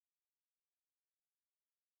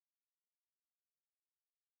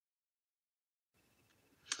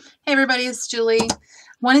Hey everybody, it's Julie.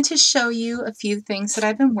 Wanted to show you a few things that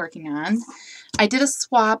I've been working on. I did a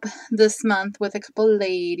swap this month with a couple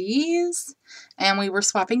ladies, and we were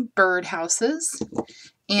swapping birdhouses.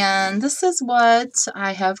 And this is what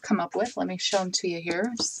I have come up with. Let me show them to you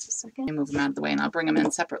here. Just a second. Let me move them out of the way and I'll bring them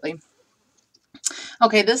in separately.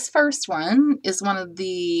 Okay, this first one is one of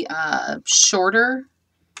the shorter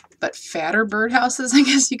but fatter birdhouses, I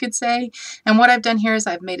guess you could say. And what I've done here is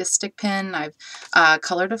I've made a stick pin, I've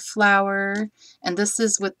colored a flower, and this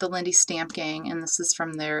is with the Lindy Stamp Gang, and this is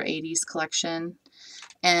from their 80s collection.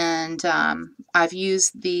 And I've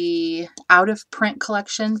used the out of print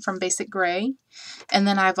collection from Basic Gray. And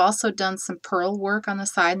then I've also done some pearl work on the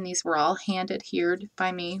side, and these were all hand adhered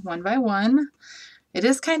by me one by one. It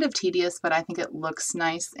is kind of tedious, but I think it looks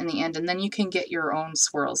nice in the end. And then you can get your own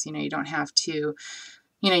swirls. You know, you don't have to,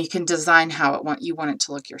 you can design how you want it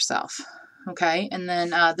to look yourself. Okay, and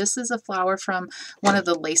then this is a flower from one of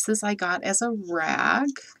the laces I got as a rag.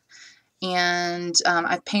 And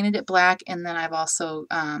I've painted it black, and then I've also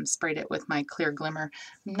sprayed it with my clear glimmer.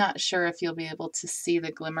 I'm not sure if you'll be able to see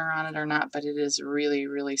the glimmer on it or not, but it is really,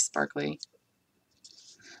 really sparkly.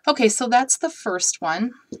 Okay, so that's the first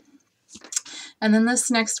one. And then this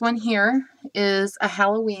next one here is a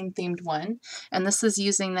Halloween themed one. And this is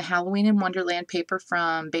using the Halloween in Wonderland paper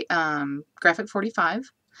from Graphic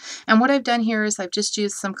 45. And what I've done here is I've just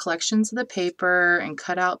used some collections of the paper and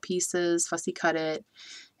cut out pieces, fussy cut it,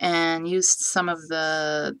 and used some of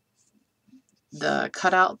the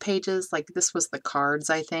cutout pages. Like this was the cards,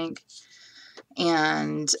 I think.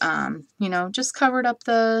 And, just covered up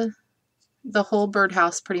the whole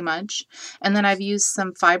birdhouse pretty much. And then I've used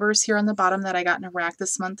some fibers here on the bottom that I got in a rack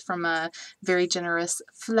this month from a very generous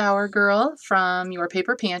flower girl from Your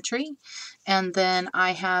Paper Pantry. And then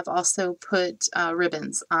I have also put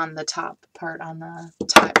ribbons on the top part on the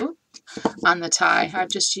tie. Ooh, on the tie. I've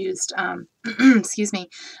just used, excuse me,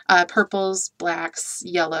 purples, blacks,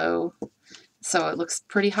 yellow. So it looks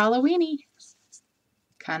pretty Halloweeny.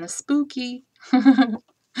 Kind of spooky.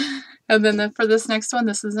 And then for this next one,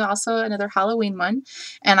 this is also another Halloween one.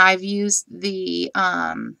 And I've used the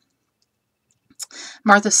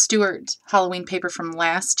Martha Stewart Halloween paper from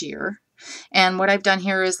last year. And what I've done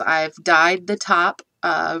here is I've dyed the top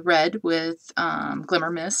red with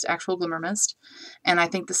glimmer mist, actual glimmer mist. And I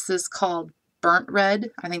think this is called burnt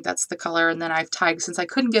red. I think that's the color. And then I've tied, since I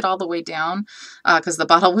couldn't get all the way down because the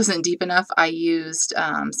bottle wasn't deep enough, I used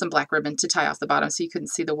some black ribbon to tie off the bottom so you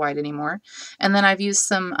couldn't see the white anymore. And then I've used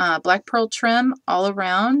some black pearl trim all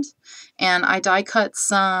around, and I die cut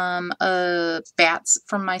some bats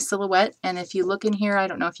from my silhouette. And if you look in here, I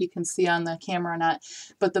don't know if you can see on the camera or not,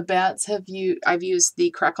 but the bats I've used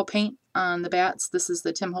the crackle paint on the bats. This is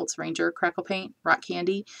the Tim Holtz Ranger crackle paint, rock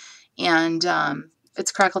candy, and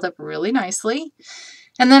it's crackled up really nicely.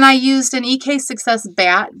 And then I used an EK Success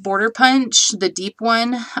Bat border punch, the deep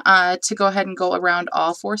one, to go ahead and go around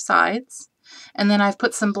all four sides. And then I've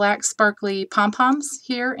put some black sparkly pom-poms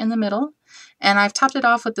here in the middle. And I've topped it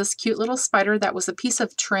off with this cute little spider that was a piece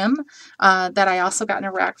of trim that I also got in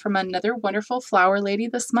a rack from another wonderful flower lady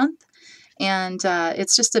this month. And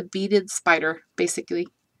it's just a beaded spider, basically.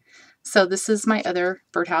 So this is my other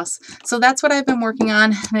birdhouse. So that's what I've been working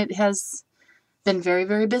on, and it has been very,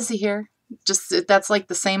 very busy here. That's like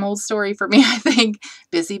the same old story for me, I think.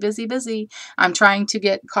 Busy, busy, busy. I'm trying to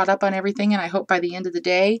get caught up on everything, and I hope by the end of the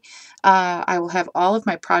day I will have all of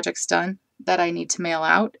my projects done that I need to mail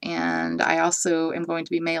out. And I also am going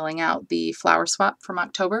to be mailing out the flower swap from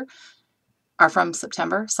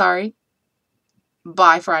September, sorry,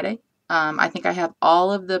 by Friday. I think I have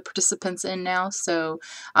all of the participants in now, so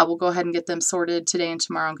I will go ahead and get them sorted today and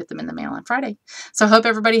tomorrow and get them in the mail on Friday. So I hope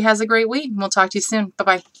everybody has a great week, and we'll talk to you soon.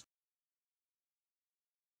 Bye-bye.